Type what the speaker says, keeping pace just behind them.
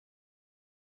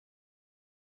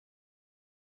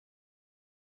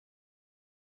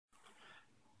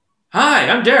Hi,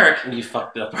 I'm Derek. You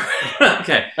fucked up.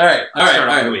 Okay. All right. Start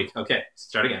off the week. Okay,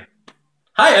 start again.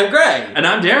 Hi, I'm Greg. And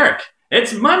I'm Derek.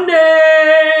 It's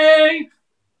Monday!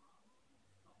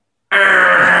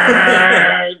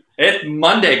 It's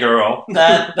Monday, girl.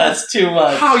 That's too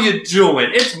much. How you doing?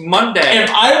 It's Monday. If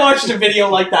I watched a video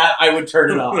like that, I would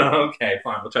turn it off. Okay,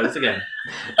 fine. We'll try this again.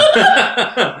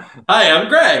 Hi, I'm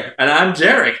Greg. And I'm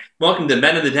Derek. Welcome to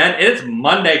Men of the Den. It's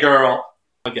Monday, girl.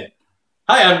 Okay.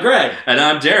 Hi, I'm Greg. And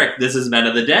I'm Derek. This is Men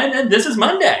of the Den, and this is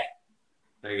Monday.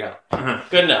 There you go.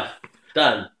 Good enough.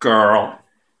 Done. Girl.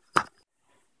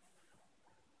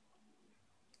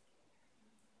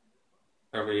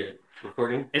 Are we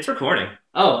recording? It's recording.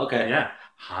 Oh, okay. Yeah.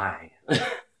 Hi.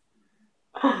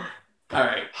 All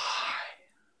right.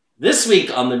 This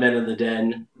week on the Men of the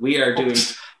Den, we are doing...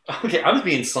 Okay, I was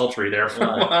being sultry there for a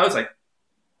while. I was like...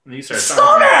 You started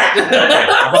Stop it!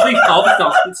 Okay,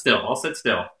 I'll sit still. I'll sit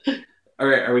still. All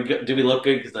right, are we good? Do we look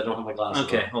good? Because I don't have my glasses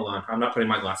Okay, on. hold on. I'm not putting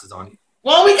my glasses on.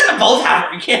 Well, we gotta both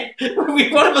have it. We can't...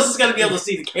 One of us is gonna be able to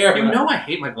see the camera. You know I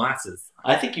hate my glasses.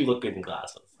 I think you look good in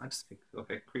glasses. I just think,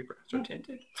 okay, creepers are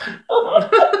tinted.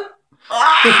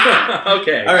 Ah!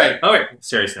 Okay. All right. All right.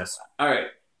 Seriousness. All right.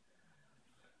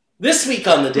 This week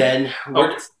on the Den,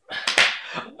 we're...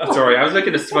 Oh, sorry, I was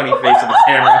making this funny face at the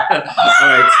camera. All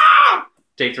right.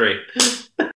 Take 3.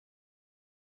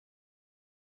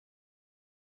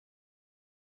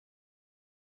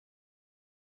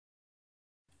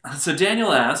 So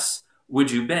Daniel asks, would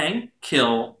you bang,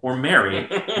 kill, or marry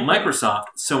Microsoft,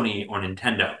 Sony, or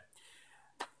Nintendo?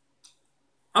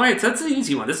 All right, so that's an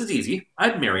easy one. This is easy.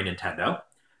 I'd marry Nintendo.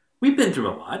 We've been through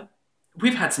a lot.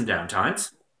 We've had some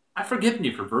downtimes. I've forgiven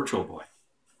you for Virtual Boy.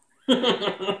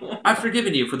 I've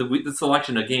forgiven you for the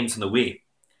selection of games on the Wii.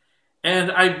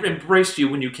 And I embraced you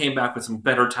when you came back with some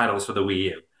better titles for the Wii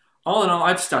U. All in all,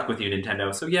 I've stuck with you,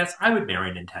 Nintendo. So yes, I would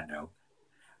marry Nintendo.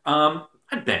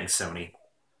 I'd bang Sony.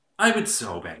 I would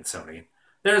so bang Sony.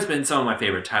 There's been some of my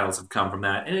favorite titles have come from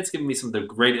that, and it's given me some of the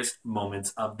greatest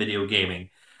moments of video gaming.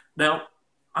 Now,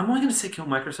 I'm only going to say kill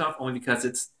Microsoft only because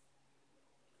it's...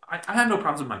 I have no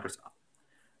problems with Microsoft.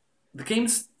 The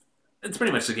games... It's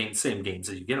pretty much the same games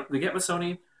that you get with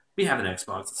Sony. We have an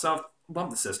Xbox itself. Love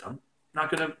the system.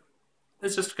 Not going to...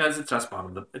 It's just because it's just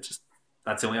bottom. It's just...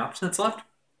 That's the only option that's left.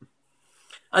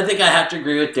 I think I have to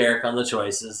agree with Derek on the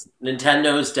choices.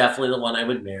 Nintendo is definitely the one I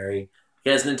would marry.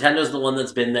 Because Nintendo's the one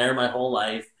that's been there my whole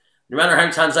life. No matter how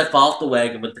many times I fall off the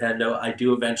wagon with Nintendo, I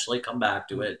do eventually come back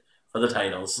to it for the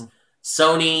titles.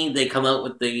 Sony, they come out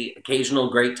with the occasional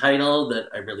great title that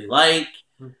I really like.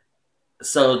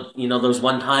 So, you know, those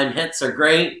one-time hits are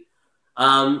great.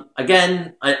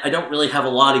 Again, I don't really have a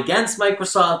lot against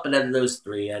Microsoft, but out of those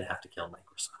 3, I'd have to kill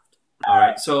Microsoft. All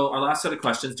right, so our last set of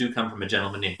questions do come from a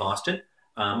gentleman named Boston.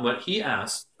 What he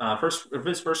asked,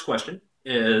 his first question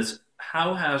is,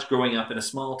 how has growing up in a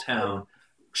small town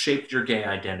shaped your gay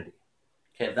identity?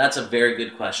 Okay, that's a very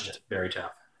good question. It's very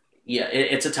tough. Yeah,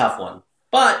 it's a tough one.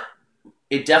 But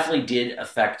it definitely did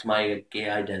affect my gay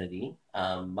identity.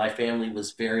 My family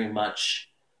was very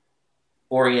much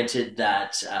oriented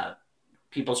that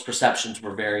people's perceptions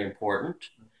were very important,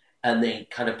 and they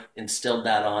kind of instilled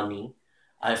that on me.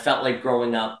 I felt like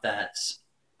growing up that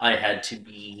I had to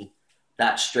be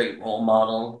that straight role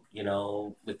model, you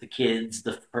know, with the kids,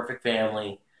 the perfect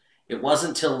family. It wasn't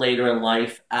until later in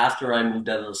life, after I moved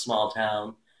out of the small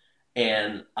town,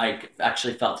 and I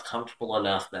actually felt comfortable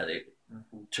enough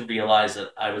to realize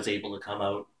that I was able to come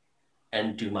out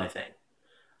and do my thing.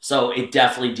 So it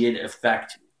definitely did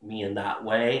affect me in that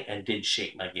way and did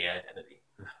shape my gay identity.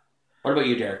 What about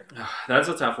you, Derek? That's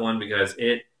a tough one because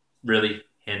it really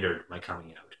hindered my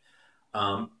coming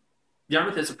out.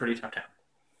 Yarmouth is a pretty tough town.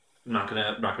 I'm not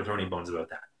gonna throw any bones about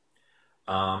that.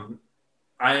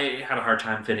 I had a hard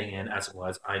time fitting in as it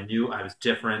was. I knew I was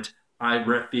different. I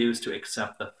refused to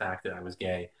accept the fact that I was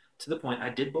gay to the point I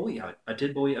did bully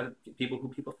people who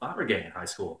people thought were gay in high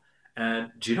school. And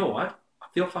do you know what? I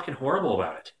feel fucking horrible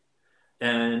about it.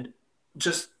 And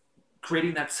just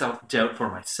creating that self-doubt for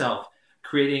myself,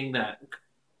 creating the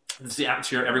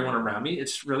atmosphere, everyone around me,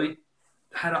 it's really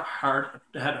had a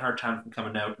hard time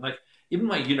coming out. Like, even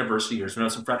my university years when I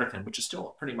was in Fredericton, which is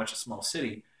still pretty much a small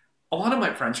city, a lot of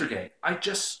my friends are gay. I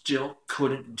just still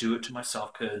couldn't do it to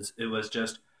myself because it was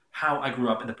just how I grew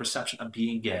up, and the perception of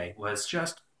being gay was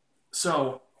just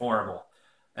so horrible.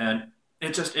 And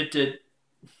it's the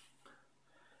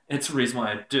reason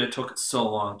why it took so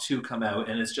long to come out,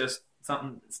 and it's just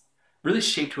something that's really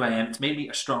shaped who I am. It's made me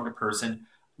a stronger person.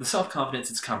 The self-confidence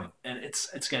is coming, and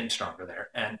it's getting stronger there.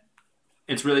 And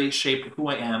it's really shaped who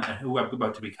I am and who I'm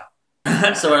about to become.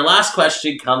 So our last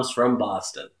question comes from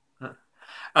Boston.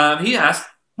 He asked,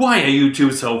 Why are you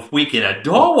two so freaking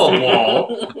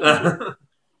adorable?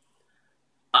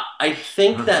 I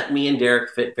think that me and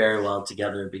Derek fit very well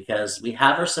together because we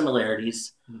have our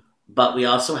similarities, but we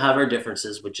also have our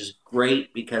differences, which is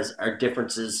great because our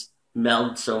differences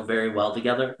meld so very well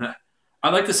together.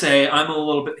 I like to say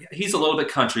he's a little bit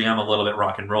country, I'm a little bit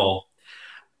rock and roll.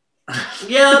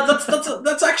 Yeah,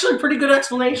 that's actually a pretty good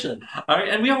explanation. All right,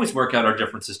 and we always work out our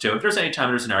differences too. If there's any time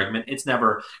there's an argument, it's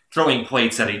never throwing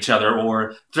plates at each other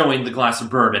or throwing the glass of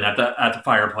bourbon at the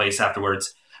fireplace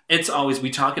afterwards. It's always we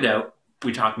talk it out.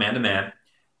 We talk man to man,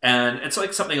 and it's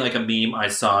like something like a meme I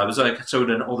saw. It was like so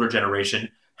to an older generation.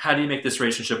 How do you make this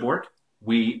relationship work?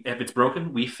 If it's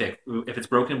broken, we fix. If it's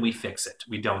broken, we fix it.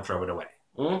 We don't throw it away.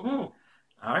 Mm-hmm. All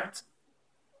right.